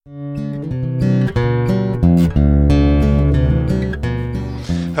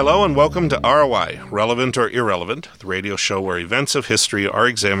Hello and welcome to ROI, Relevant or Irrelevant, the radio show where events of history are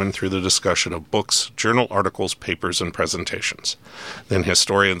examined through the discussion of books, journal articles, papers, and presentations. Then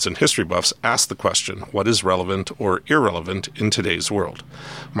historians and history buffs ask the question, what is relevant or irrelevant in today's world?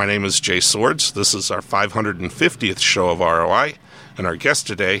 My name is Jay Swords. This is our 550th show of ROI, and our guest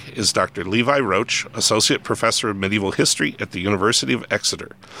today is Dr. Levi Roach, Associate Professor of Medieval History at the University of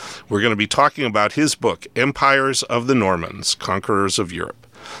Exeter. We're going to be talking about his book, Empires of the Normans, Conquerors of Europe.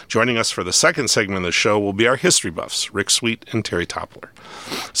 Joining us for the second segment of the show will be our history buffs, Rick Sweet and Terry Toppler.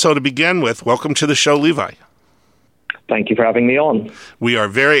 So to begin with, welcome to the show, Levi. Thank you for having me on. We are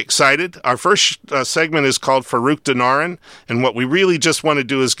very excited. Our first segment is called Farouk Dinarin, and what we really just want to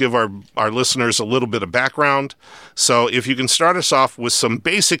do is give our listeners a little bit of background. So if you can start us off with some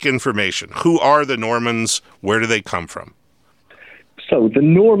basic information. Who are the Normans? Where do they come from? So the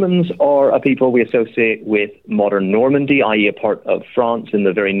Normans are a people we associate with modern Normandy, i.e. a part of France in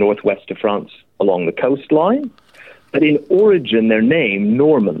the very northwest of France along the coastline. But in origin, their name,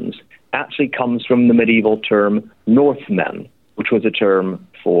 Normans, actually comes from the medieval term Northmen, which was a term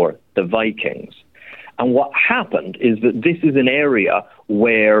for the Vikings. And what happened is that this is an area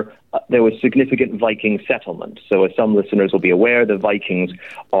where there was significant Viking settlement. So as some listeners will be aware, the Vikings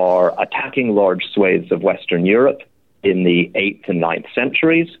are attacking large swathes of Western Europe in the 8th and 9th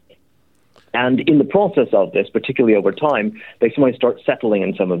centuries. And in the process of this, particularly over time, they might start settling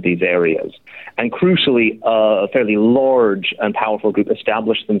in some of these areas. And crucially, a fairly large and powerful group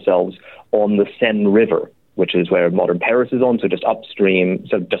established themselves on the Seine River, which is where modern Paris is on, so just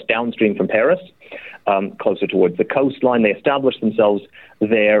downstream from Paris, closer towards the coastline. They established themselves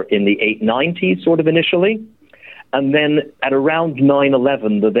there in the 890s, sort of initially. And then at around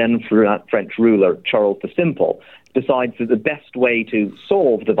 911, the then French ruler, Charles the Simple, decides that the best way to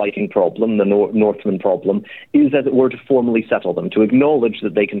solve the Viking problem, the Northman problem, is, as it were, to formally settle them, to acknowledge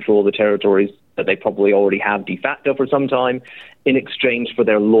that they control the territories that they probably already have de facto for some time in exchange for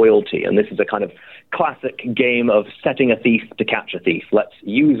their loyalty. And this is a kind of classic game of setting a thief to catch a thief. Let's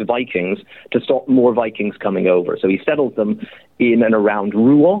use Vikings to stop more Vikings coming over. So he settles them in and around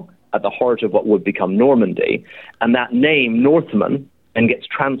Rouen, at the heart of what would become Normandy. And that name, Northman, and gets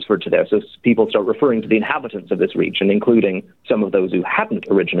transferred to there. So people start referring to the inhabitants of this region, including some of those who hadn't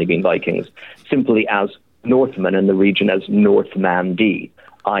originally been Vikings, simply as Northmen, and the region as Northmandy,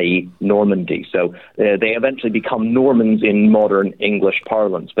 i.e. Normandy. So they eventually become Normans in modern English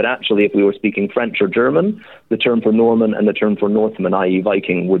parlance. But actually, if we were speaking French or German, the term for Norman and the term for Northman, i.e.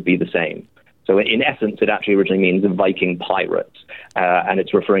 Viking, would be the same. So in essence, it actually originally means Viking pirates, and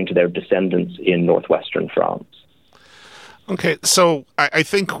it's referring to their descendants in northwestern France. Okay, so I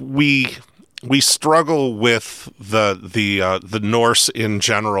think we struggle with the Norse in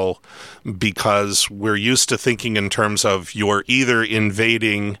general because we're used to thinking in terms of you're either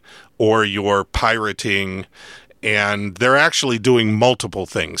invading or you're pirating, and they're actually doing multiple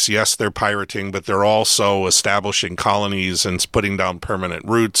things. Yes, they're pirating, but they're also establishing colonies and putting down permanent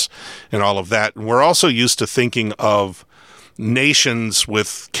roots and all of that. And we're also used to thinking of nations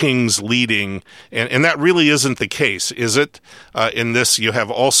with kings leading, and that really isn't the case, is it? In this, you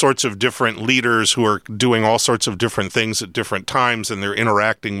have all sorts of different leaders who are doing all sorts of different things at different times, and they're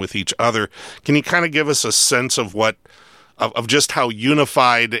interacting with each other. Can you kind of give us a sense of of just how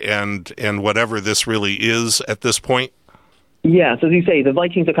unified and whatever this really is at this point? Yes, as you say, the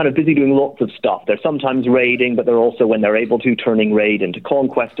Vikings are kind of busy doing lots of stuff. They're sometimes raiding, but they're also, when they're able to, turning raid into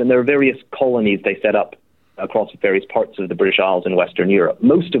conquest, and there are various colonies they set up across various parts of the British Isles in Western Europe,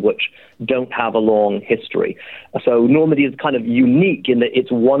 most of which don't have a long history. So Normandy is kind of unique in that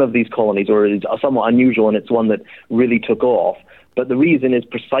it's one of these colonies, or is somewhat unusual, and it's one that really took off. But the reason is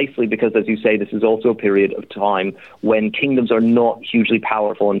precisely because, as you say, this is also a period of time when kingdoms are not hugely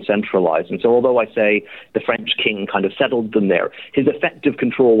powerful and centralized. And so although I say the French king kind of settled them there, his effective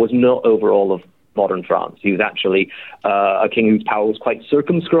control was not over all of modern France. He was actually a king whose power was quite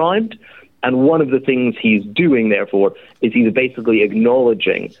circumscribed. And one of the things he's doing, therefore, is he's basically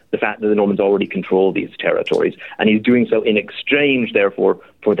acknowledging the fact that the Normans already control these territories. And he's doing so in exchange, therefore,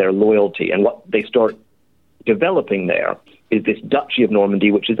 for their loyalty. And what they start developing there is this Duchy of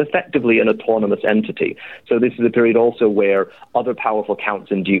Normandy, which is effectively an autonomous entity. So this is a period also where other powerful counts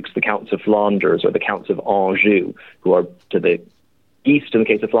and dukes, the Counts of Flanders or the Counts of Anjou, who are to the east in the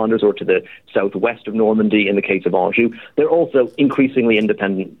case of Flanders or to the southwest of Normandy in the case of Anjou, they're also increasingly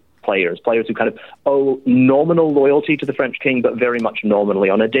independent players who kind of owe nominal loyalty to the French king, but very much nominally.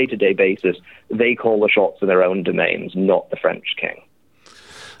 On a day-to-day basis, they call the shots in their own domains, not the French king.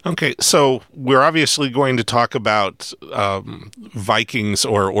 Okay, so we're obviously going to talk about Vikings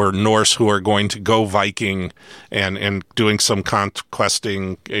or Norse who are going to go Viking and doing some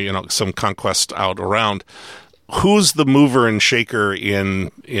conquesting, some conquest out around. Who's the mover and shaker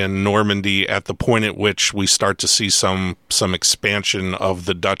in Normandy at the point at which we start to see some expansion of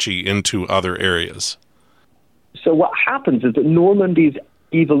the duchy into other areas? So what happens is that Normandy's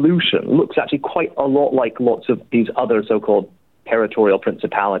evolution looks actually quite a lot like lots of these other so-called territorial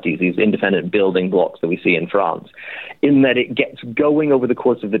principalities, these independent building blocks that we see in France, in that it gets going over the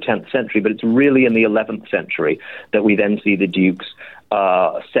course of the 10th century, but it's really in the 11th century that we then see the dukes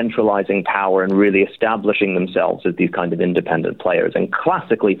centralizing power and really establishing themselves as these kind of independent players. And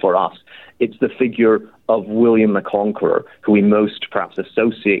classically for us, it's the figure of William the Conqueror, who we most perhaps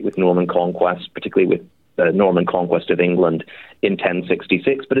associate with Norman conquest, particularly with the Norman conquest of England in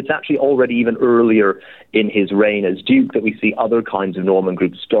 1066, but it's actually already even earlier in his reign as Duke that we see other kinds of Norman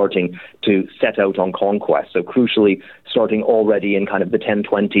groups starting to set out on conquest. So crucially, starting already in kind of the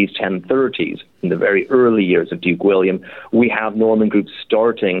 1020s, 1030s, in the very early years of Duke William, we have Norman groups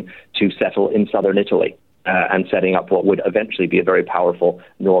starting to settle in southern Italy and setting up what would eventually be a very powerful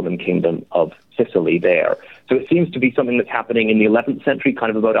Norman kingdom of Sicily there. So it seems to be something that's happening in the 11th century, kind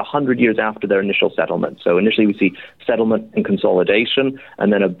of about 100 years after their initial settlement. So initially we see settlement and consolidation,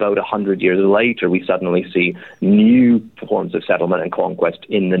 and then about 100 years later we suddenly see new forms of settlement and conquest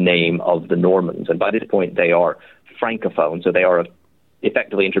in the name of the Normans. And by this point they are Francophone, so they are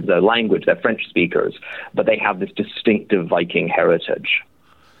effectively, in terms of their language, they're French speakers, but they have this distinctive Viking heritage.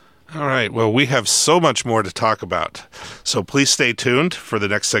 All right. Well, we have so much more to talk about. So please stay tuned for the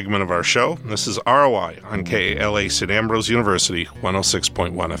next segment of our show. This is ROI on KALA St. Ambrose University,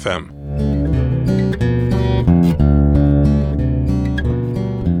 106.1 FM.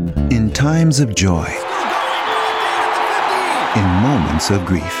 In times of joy, in moments of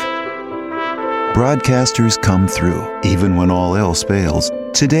grief, broadcasters come through, even when all else fails.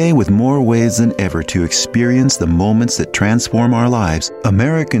 Today, with more ways than ever to experience the moments that transform our lives,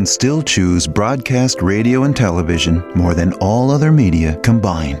 Americans still choose broadcast radio and television more than all other media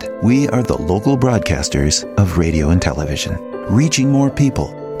combined. We are the local broadcasters of radio and television, reaching more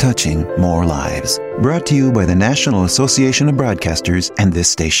people, touching more lives. Brought to you by the National Association of Broadcasters and this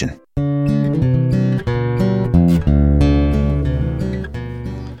station.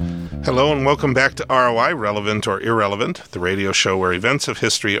 Hello and welcome back to ROI, Relevant or Irrelevant, the radio show where events of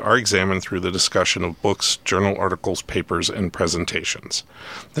history are examined through the discussion of books, journal articles, papers, and presentations.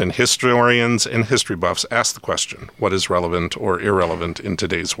 Then historians and history buffs ask the question, what is relevant or irrelevant in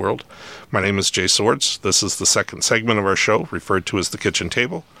today's world? My name is Jay Swords. This is the second segment of our show, referred to as the Kitchen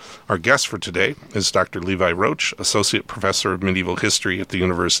Table. Our guest for today is Dr. Levi Roach, Associate Professor of Medieval History at the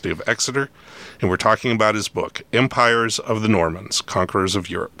University of Exeter, and we're talking about his book, Empires of the Normans, Conquerors of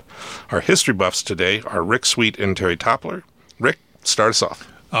Europe. Our history buffs today are Rick Sweet and Terry Toppler. Rick, start us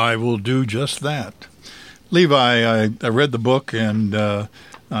off. I will do just that. Levi, I read the book, and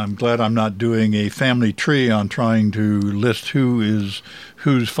I'm glad I'm not doing a family tree on trying to list who is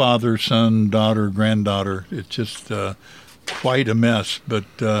whose father, son, daughter, granddaughter. It's just quite a mess. But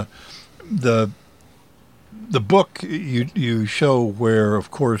the book, you show where, of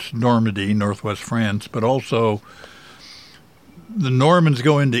course, Normandy, northwest France, but also the Normans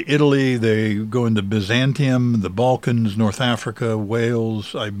go into Italy, they go into Byzantium, the Balkans, North Africa,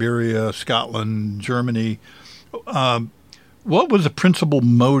 Wales, Iberia, Scotland, Germany. What was the principal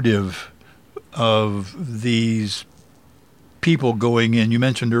motive of these people going in? You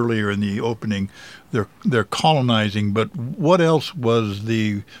mentioned earlier in the opening they're colonizing, but what else was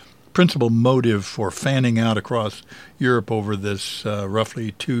the principal motive for fanning out across Europe over this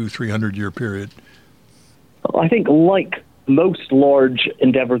roughly 200-300 year period? I think, like most large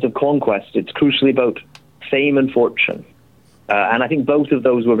endeavors of conquest, it's crucially about fame and fortune. And I think both of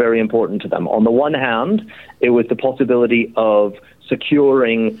those were very important to them. On the one hand, it was the possibility of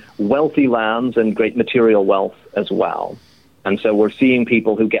securing wealthy lands and great material wealth as well. And so we're seeing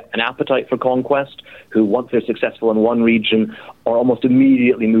people who get an appetite for conquest, who, once they're successful in one region, are almost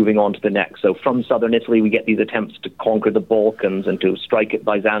immediately moving on to the next. So from southern Italy, we get these attempts to conquer the Balkans and to strike at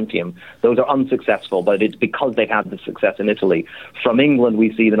Byzantium. Those are unsuccessful, but it's because they've had the success in Italy. From England,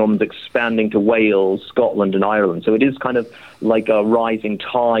 we see the Normans expanding to Wales, Scotland, and Ireland. So it is kind of like a rising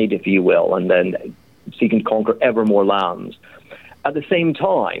tide, if you will, and then seeking to conquer ever more lands. At the same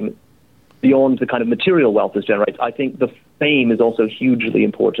time, beyond the kind of material wealth this generates, I think the fame is also hugely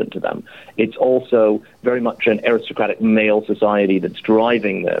important to them. It's also very much an aristocratic male society that's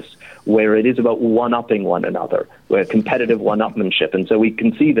driving this, where it is about one-upping one another, where competitive one-upmanship. And so we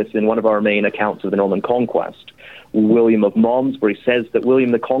can see this in one of our main accounts of the Norman conquest, William of Malmesbury says that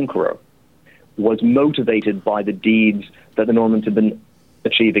William the Conqueror was motivated by the deeds that the Normans had been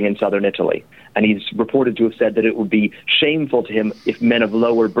achieving in southern Italy. And he's reported to have said that it would be shameful to him if men of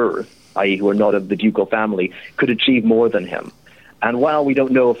lower birth, i.e. who are not of the ducal family, could achieve more than him. And while we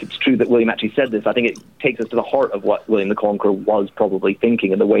don't know if it's true that William actually said this, I think it takes us to the heart of what William the Conqueror was probably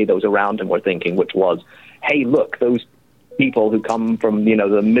thinking and the way those around him were thinking, which was, hey, look, those people who come from,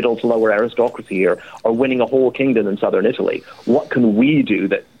 the middle to lower aristocracy here are winning a whole kingdom in southern Italy. What can we do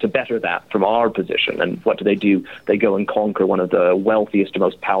to better that from our position? And what do? They go and conquer one of the wealthiest and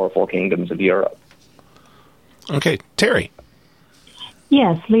most powerful kingdoms of Europe. Okay, Terry.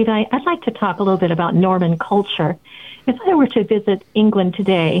 Yes, Levi, I'd like to talk a little bit about Norman culture. If I were to visit England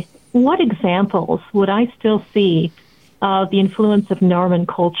today, what examples would I still see of the influence of Norman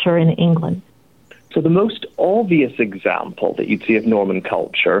culture in England? So the most obvious example that you'd see of Norman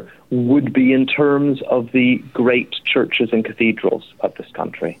culture would be in terms of the great churches and cathedrals of this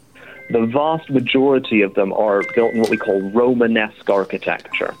country. The vast majority of them are built in what we call Romanesque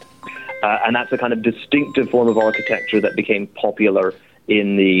architecture. And that's a kind of distinctive form of architecture that became popular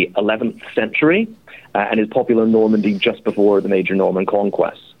in the 11th century and is popular in Normandy just before the major Norman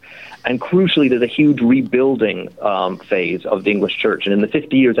conquests. And crucially, there's a huge rebuilding phase of the English church. And in the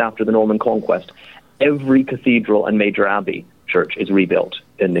 50 years after the Norman conquest, every cathedral and major abbey church is rebuilt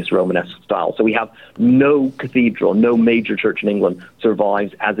in this Romanesque style. So we have no cathedral, no major church in England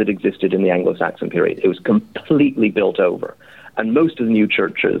survives as it existed in the Anglo-Saxon period. It was completely built over. And most of the new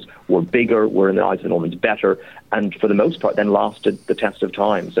churches were bigger, were in the eyes of the Normans better, and for the most part then lasted the test of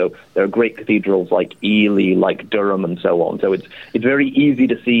time. So there are great cathedrals like Ely, like Durham, and so on. So it's very easy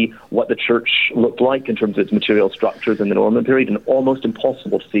to see what the church looked like in terms of its material structures in the Norman period, and almost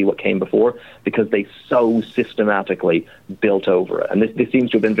impossible to see what came before because they so systematically built over it. And this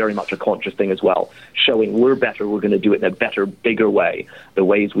seems to have been very much a conscious thing as well, showing we're better, we're going to do it in a better, bigger way, the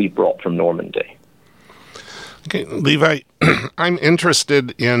ways we brought from Normandy. Okay, Levi, I'm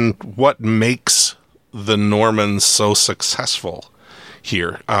interested in what makes the Normans so successful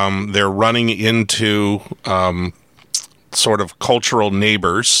here. They're running into sort of cultural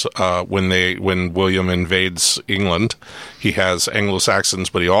neighbors when William invades England. He has Anglo-Saxons,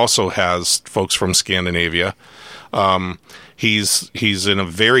 but he also has folks from Scandinavia. He's in a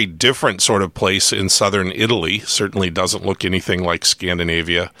very different sort of place in southern Italy. Certainly doesn't look anything like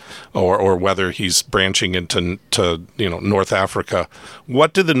Scandinavia, or whether he's branching into North Africa.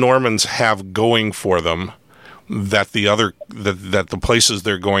 What do the Normans have going for them that the places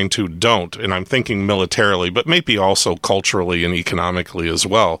they're going to don't? And I'm thinking militarily, but maybe also culturally and economically as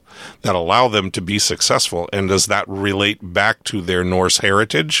well, that allow them to be successful. And does that relate back to their Norse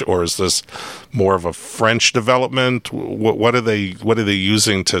heritage, or is this more of a French development? What are they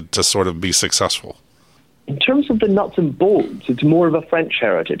using to sort of be successful? In terms of the nuts and bolts, it's more of a French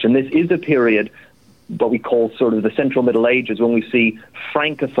heritage, and this is a period what we call sort of the Central Middle Ages, when we see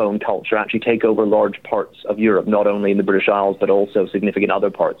Francophone culture actually take over large parts of Europe, not only in the British Isles, but also significant other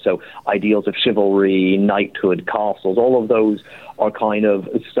parts. So ideals of chivalry, knighthood, castles, all of those are kind of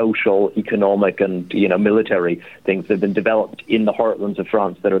social, economic, and military things that have been developed in the heartlands of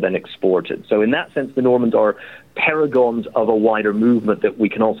France that are then exported. So in that sense, the Normans are paragons of a wider movement that we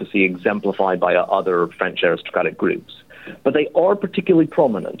can also see exemplified by other French aristocratic groups. But they are particularly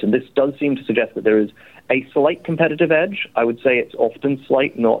prominent, and this does seem to suggest that there is a slight competitive edge. I would say it's often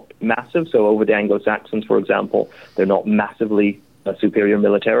slight, not massive. So over the Anglo-Saxons, for example, they're not massively superior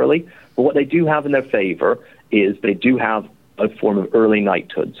militarily. But what they do have in their favor is they do have a form of early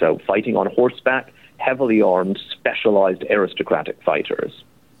knighthood. So fighting on horseback, heavily armed, specialized aristocratic fighters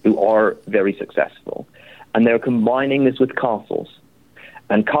who are very successful. And they're combining this with castles.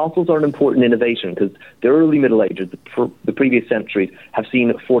 And castles are an important innovation because the early Middle Ages, the previous centuries, have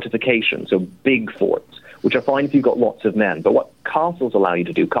seen fortification, so big forts, which are fine if you've got lots of men. But what castles allow you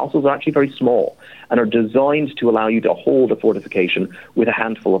to do, castles are actually very small and are designed to allow you to hold a fortification with a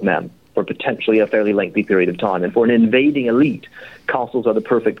handful of men for potentially a fairly lengthy period of time. And for an invading elite, castles are the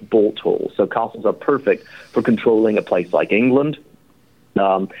perfect bolt hole. So castles are perfect for controlling a place like England.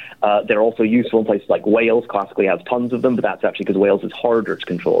 They're also useful in places like Wales. Classically has tons of them, but that's actually because Wales is harder to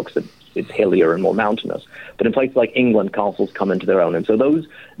control because it's hillier and more mountainous. But in places like England, castles come into their own. And so those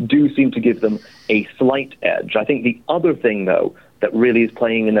do seem to give them a slight edge. I think the other thing, though, that really is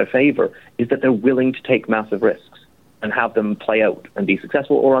playing in their favor is that they're willing to take massive risks and have them play out and be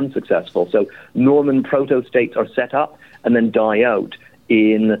successful or unsuccessful. So Norman proto-states are set up, and then die out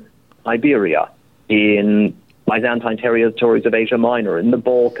in Iberia, in Byzantine territories of Asia Minor, in the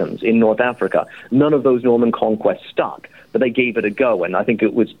Balkans, in North Africa. None of those Norman conquests stuck, but they gave it a go, and I think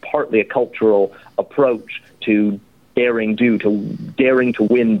it was partly a cultural approach to daring to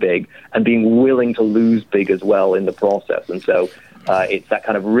win big and being willing to lose big as well in the process. And so it's that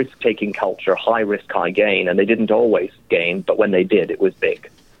kind of risk-taking culture, high risk, high gain, and they didn't always gain, but when they did, it was big.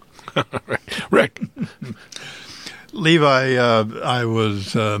 Rick? Levi, I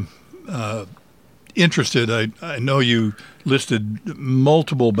was interested. I know you listed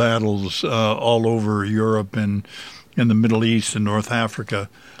multiple battles all over Europe and in the Middle East and North Africa.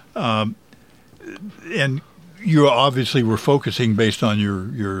 And you obviously were focusing based on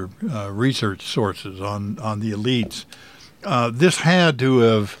your research sources on the elites. This had to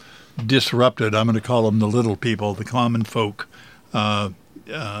have disrupted, I'm going to call them the little people, the common folk,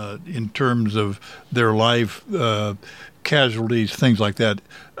 in terms of their life, casualties, things like that.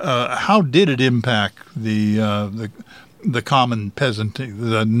 How did it impact the common peasant,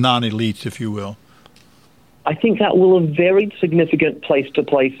 the non-elites, if you will? I think that will have varied significant place to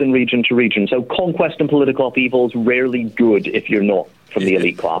place and region to region. So conquest and political upheaval is rarely good if you're not from the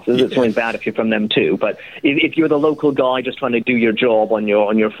elite classes. It's something bad if you're from them too. But if you're the local guy just trying to do your job on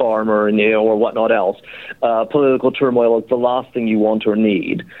your farm or whatnot else, political turmoil is the last thing you want or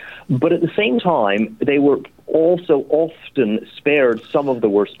need. But at the same time, they were also often spared some of the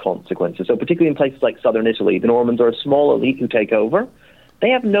worst consequences. So particularly in places like southern Italy, the Normans are a small elite who take over. They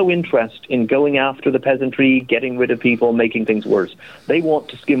have no interest in going after the peasantry, getting rid of people, making things worse. They want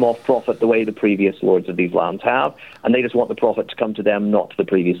to skim off profit the way the previous lords of these lands have, and they just want the profit to come to them, not to the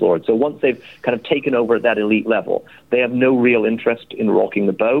previous lords. So once they've kind of taken over at that elite level, they have no real interest in rocking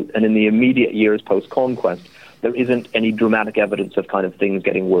the boat, and in the immediate years post-conquest, there isn't any dramatic evidence of kind of things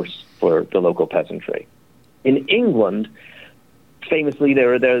getting worse for the local peasantry. In England, famously,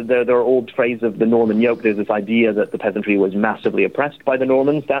 their old phrase of the Norman yoke, there's this idea that the peasantry was massively oppressed by the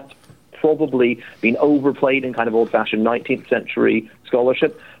Normans. That's probably been overplayed in kind of old-fashioned 19th century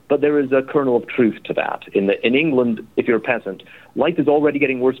scholarship, but there is a kernel of truth to that. In England, if you're a peasant, life is already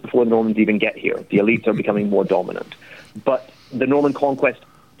getting worse before the Normans even get here. The elites are becoming more dominant. But the Norman conquest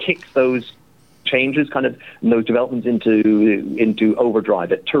kicks those changes, kind of those developments into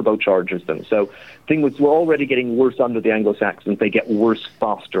overdrive. It turbocharges them. So things were already getting worse under the Anglo-Saxons. They get worse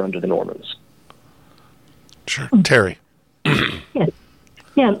faster under the Normans. Sure. Terry. Yes.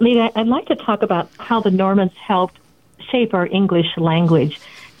 Yeah, Levi, I'd like to talk about how the Normans helped shape our English language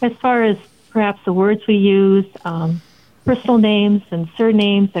as far as perhaps the words we use, personal names and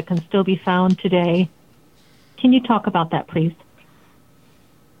surnames that can still be found today. Can you talk about that, please?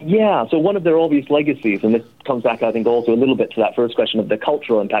 Yeah, so one of their obvious legacies, and this comes back, I think, also a little bit to that first question of the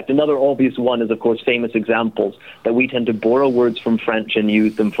cultural impact. Another obvious one is, of course, famous examples that we tend to borrow words from French and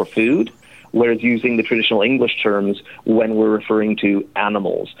use them for food, whereas using the traditional English terms when we're referring to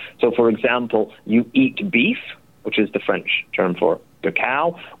animals. So, for example, you eat beef, which is the French term for the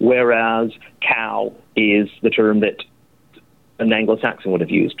cow, whereas cow is the term that an Anglo-Saxon would have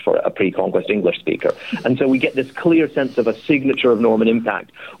used for a pre-conquest English speaker. And so we get this clear sense of a signature of Norman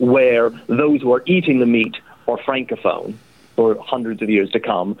impact where those who are eating the meat are Francophone for hundreds of years to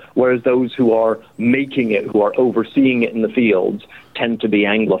come, whereas those who are making it, who are overseeing it in the fields, tend to be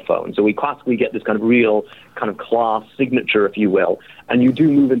Anglophone. So we classically get this kind of real kind of class signature, if you will. And you do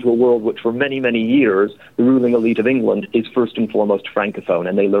move into a world which for many, many years, the ruling elite of England is first and foremost Francophone,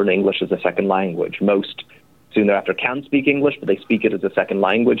 and they learn English as a second language. Most soon thereafter can speak English, but they speak it as a second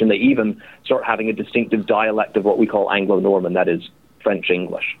language, and they even start having a distinctive dialect of what we call Anglo-Norman, that is French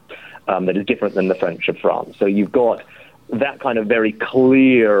English, that is different than the French of France. So you've got that kind of very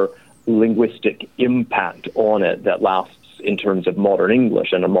clear linguistic impact on it that lasts in terms of modern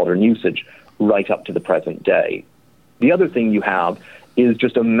English and a modern usage right up to the present day. The other thing you have is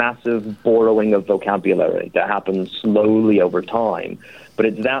just a massive borrowing of vocabulary that happens slowly over time.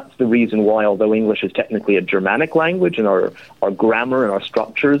 But that's the reason why, although English is technically a Germanic language and our grammar and our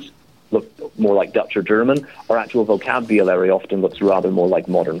structures look more like Dutch or German, our actual vocabulary often looks rather more like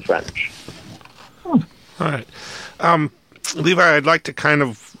modern French. All right. Levi, I'd like to kind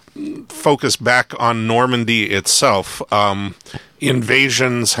of focus back on Normandy itself.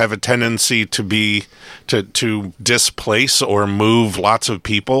 Invasions have a tendency to displace or move lots of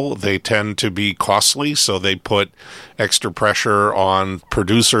people. They tend to be costly, so they put extra pressure on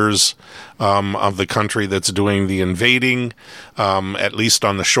producers of the country that's doing the invading, at least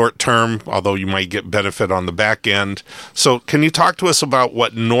on the short term, although you might get benefit on the back end. So can you talk to us about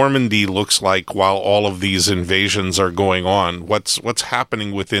what Normandy looks like while all of these invasions are going on? What's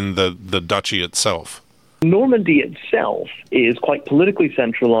happening within the duchy itself? Normandy itself is quite politically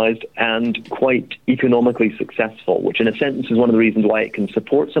centralized and quite economically successful, which in a sense is one of the reasons why it can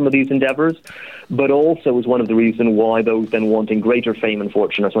support some of these endeavors, but also is one of the reasons why those then wanting greater fame and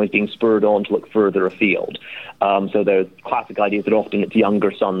fortune are sometimes being spurred on to look further afield. So there's classic ideas that often it's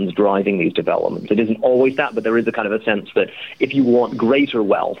younger sons driving these developments. It isn't always that, but there is a kind of a sense that if you want greater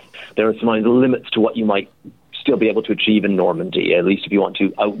wealth, there are some limits to what you might still be able to achieve in Normandy, at least if you want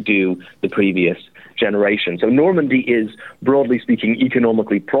to outdo the previous generation. So Normandy is, broadly speaking,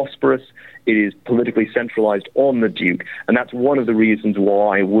 economically prosperous. It is politically centralized on the Duke, and that's one of the reasons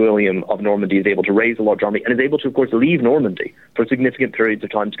why William of Normandy is able to raise a large army and is able to, of course, leave Normandy for significant periods of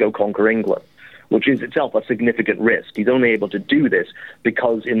time to go conquer England, which is itself a significant risk. He's only able to do this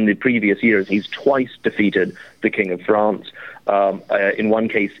because in the previous years he's twice defeated the King of France, in one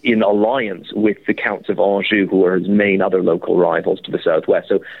case in alliance with the Counts of Anjou, who are his main other local rivals to the southwest.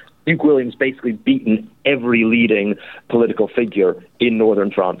 So Duke William's basically beaten every leading political figure in northern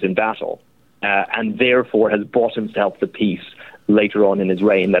France in battle, and therefore has bought himself the peace later on in his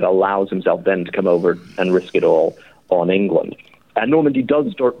reign that allows himself then to come over and risk it all on England. And Normandy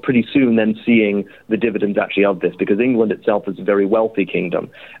does start pretty soon then seeing the dividends actually of this, because England itself is a very wealthy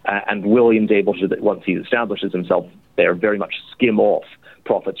kingdom, and William's able to, once he establishes himself there, very much skim off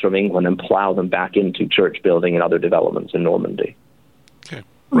profits from England and plough them back into church building and other developments in Normandy. Okay.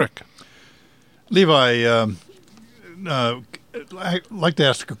 Rick. Levi, I'd like to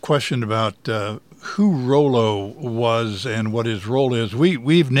ask a question about who Rollo was and what his role is.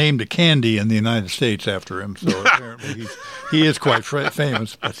 We've named a candy in the United States after him, so apparently he is quite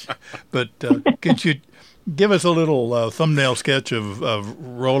famous. But could you give us a little thumbnail sketch of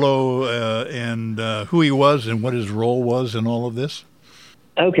Rollo and who he was and what his role was in all of this?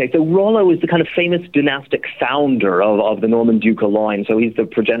 Okay, so Rollo is the kind of famous dynastic founder of the Norman ducal line. So he's the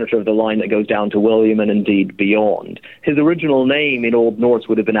progenitor of the line that goes down to William and indeed beyond. His original name in Old Norse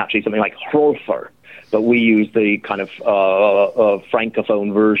would have been actually something like Hrolfr, but we use the kind of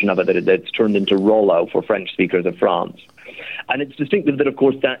francophone version of it that's turned into Rollo for French speakers of France. And it's distinctive that, of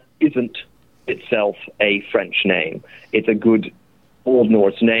course, that isn't itself a French name. It's a good Old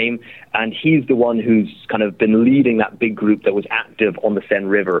Norse name, and he's the one who's kind of been leading that big group that was active on the Seine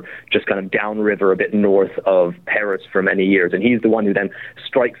River, just kind of downriver a bit north of Paris for many years. And he's the one who then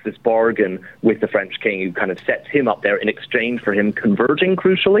strikes this bargain with the French king, who kind of sets him up there in exchange for him converting,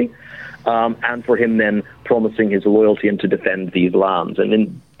 crucially, and for him then promising his loyalty and to defend these lands. And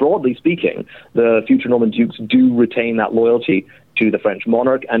in broadly speaking, the future Norman dukes do retain that loyalty to the French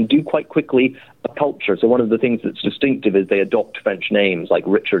monarch and do quite quickly a culture. So one of the things that's distinctive is they adopt French names like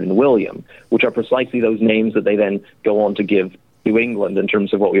Richard and William, which are precisely those names that they then go on to give to England, in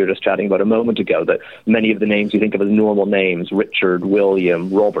terms of what we were just chatting about a moment ago, that many of the names you think of as normal names, Richard,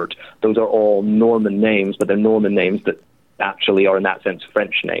 William, Robert, those are all Norman names, but they're Norman names that actually are in that sense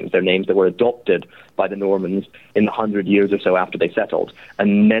French names. They're names that were adopted by the Normans in the 100 years or so after they settled,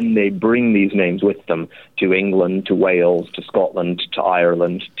 and then they bring these names with them to England, to Wales, to Scotland, to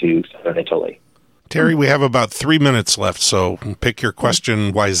Ireland, to southern Italy. Terry, we have about 3 minutes left, so pick your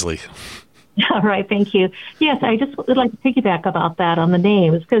question wisely. All right, thank you. Yes, I just would like to piggyback about that on the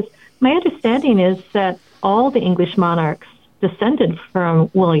names, because my understanding is that all the English monarchs descended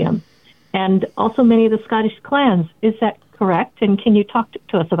from William, and also many of the Scottish clans. Is that correct? And can you talk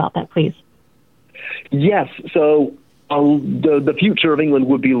to us about that, please? Yes. So the future of England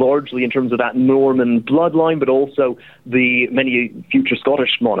would be largely in terms of that Norman bloodline, but also the many future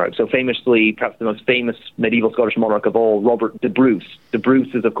Scottish monarchs. So famously, perhaps the most famous medieval Scottish monarch of all, Robert de Bruce. De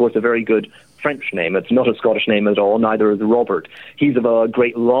Bruce is, of course, a very good French name. It's not a Scottish name at all, neither is Robert. He's of a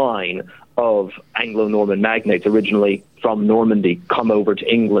great line of Anglo-Norman magnates, originally from Normandy, come over to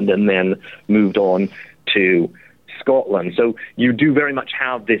England and then moved on to Scotland. So you do very much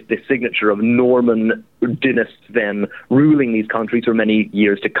have this signature of Norman dynasts then ruling these countries for many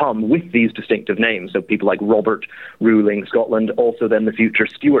years to come with these distinctive names. So people like Robert ruling Scotland, also then the future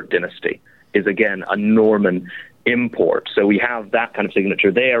Stuart dynasty is again a Norman import. So we have that kind of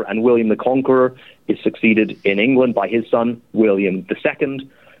signature there, and William the Conqueror is succeeded in England by his son, William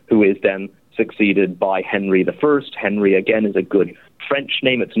II, who is then succeeded by Henry I. Henry, again, is a good French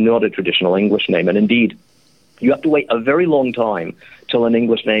name. It's not a traditional English name. And indeed, you have to wait a very long time till an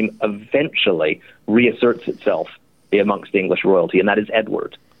English name eventually reasserts itself amongst the English royalty, and that is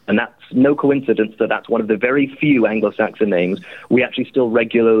Edward. And that's no coincidence that that's one of the very few Anglo-Saxon names we actually still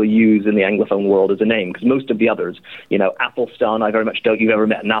regularly use in the Anglophone world as a name, because most of the others, Athelstan, I very much doubt you've ever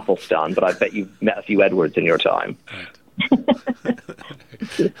met an Athelstan, but I bet you've met a few Edwards in your time.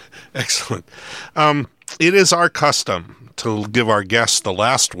 Excellent. It is our custom to give our guests the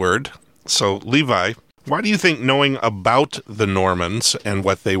last word. So, Levi, Why do you think knowing about the Normans and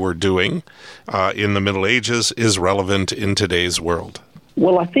what they were doing in the Middle Ages is relevant in today's world?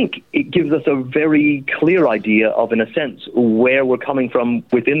 Well, I think it gives us a very clear idea of, in a sense, where we're coming from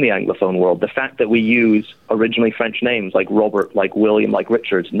within the Anglophone world. The fact that we use originally French names like Robert, like William, like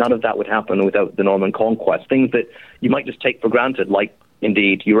Richard, none of that would happen without the Norman conquest. Things that you might just take for granted, like,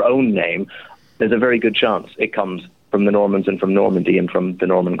 indeed, your own name, there's a very good chance it comes from the Normans and from Normandy and from the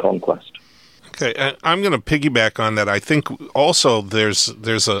Norman conquest. Okay, I'm going to piggyback on that. I think also there's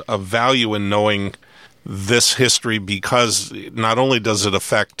a value in knowing this history because not only does it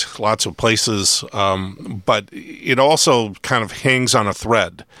affect lots of places, but it also kind of hangs on a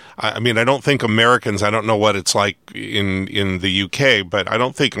thread. I mean, I don't think Americans, I don't know what it's like in the UK, but I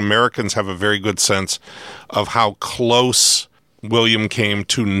don't think Americans have a very good sense of how close William came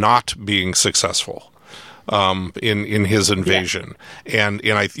to not being successful in his invasion. Yeah. And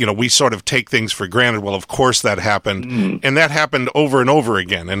I, we sort of take things for granted. Well, of course that happened. And that happened over and over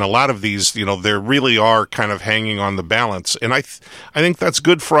again. And a lot of these, there really are kind of hanging on the balance. And I think that's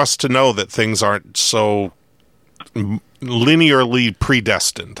good for us to know that things aren't so linearly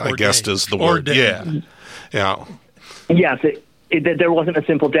predestined, I guess is the word. Yeah. Yes, there wasn't a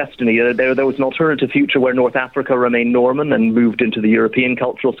simple destiny. There was an alternative future where North Africa remained Norman and moved into the European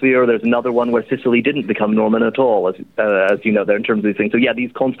cultural sphere. There's another one where Sicily didn't become Norman at all, as you know, there in terms of these things. So yeah,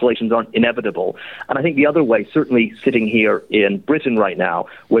 these constellations aren't inevitable. And I think the other way, certainly sitting here in Britain right now,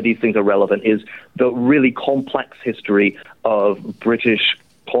 where these things are relevant, is the really complex history of British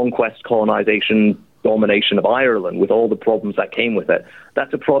conquest, colonization, domination of Ireland, with all the problems that came with it.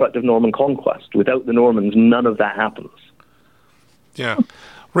 That's a product of Norman conquest. Without the Normans, none of that happens. Yeah.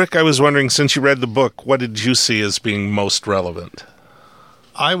 Rick, I was wondering, since you read the book, what did you see as being most relevant?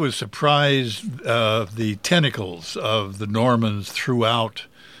 I was surprised the tentacles of the Normans throughout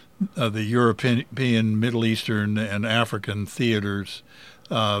the European, Middle Eastern, and African theaters.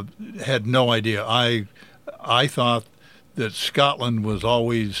 Had no idea. I thought that Scotland was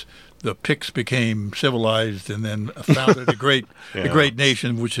always the Picts became civilized and then founded a great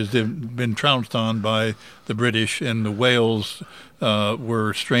nation, which has been trounced on by the British, and the Wales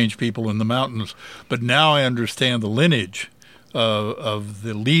were strange people in the mountains. But now I understand the lineage of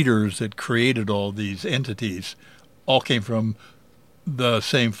the leaders that created all these entities all came from the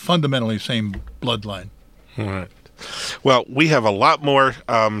fundamentally same bloodline. All right. Well, we have a lot more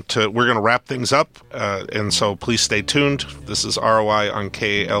we're going to wrap things up, and so please stay tuned. This is ROI on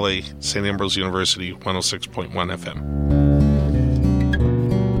KALA, St. Ambrose University, 106.1 FM.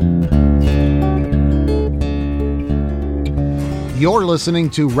 You're listening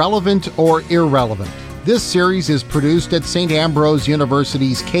to Relevant or Irrelevant. This series is produced at St. Ambrose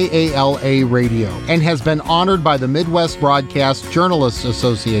University's KALA Radio and has been honored by the Midwest Broadcast Journalists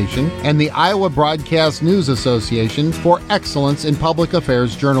Association and the Iowa Broadcast News Association for excellence in public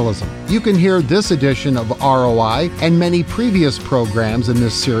affairs journalism. You can hear this edition of ROI and many previous programs in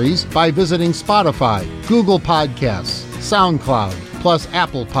this series by visiting Spotify, Google Podcasts, SoundCloud, plus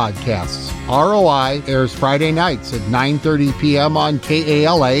Apple Podcasts. ROI airs Friday nights at 9:30 p.m. on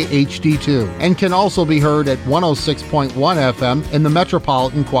KALA HD2 and can also be heard at 106.1 FM in the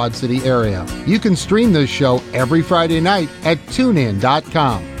metropolitan Quad City area. You can stream this show every Friday night at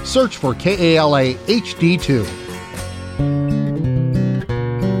tunein.com. Search for KALA HD2.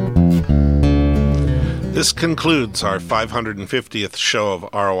 This concludes our 550th show of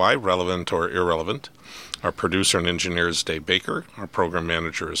ROI, Relevant or Irrelevant. Our producer and engineer is Dave Baker. Our program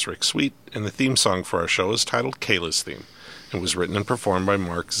manager is Rick Sweet. And the theme song for our show is titled Kayla's Theme. It was written and performed by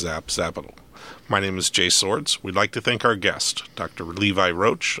Mark Zapital. My name is Jay Swords. We'd like to thank our guest, Dr. Levi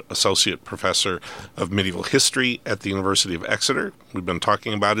Roach, Associate Professor of Medieval History at the University of Exeter. We've been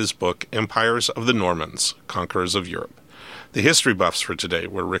talking about his book, Empires of the Normans, Conquerors of Europe. The history buffs for today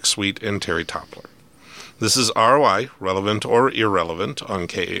were Rick Sweet and Terry Toppler. This is ROI, Relevant or Irrelevant, on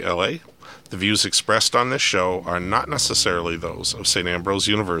KALA. The views expressed on this show are not necessarily those of St. Ambrose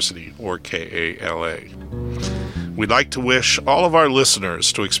University or KALA. We'd like to wish all of our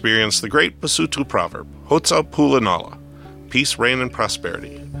listeners to experience the great Basutu proverb, Hotza Pula Nala, peace, reign, and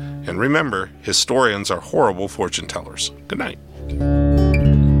prosperity. And remember, historians are horrible fortune tellers. Good night.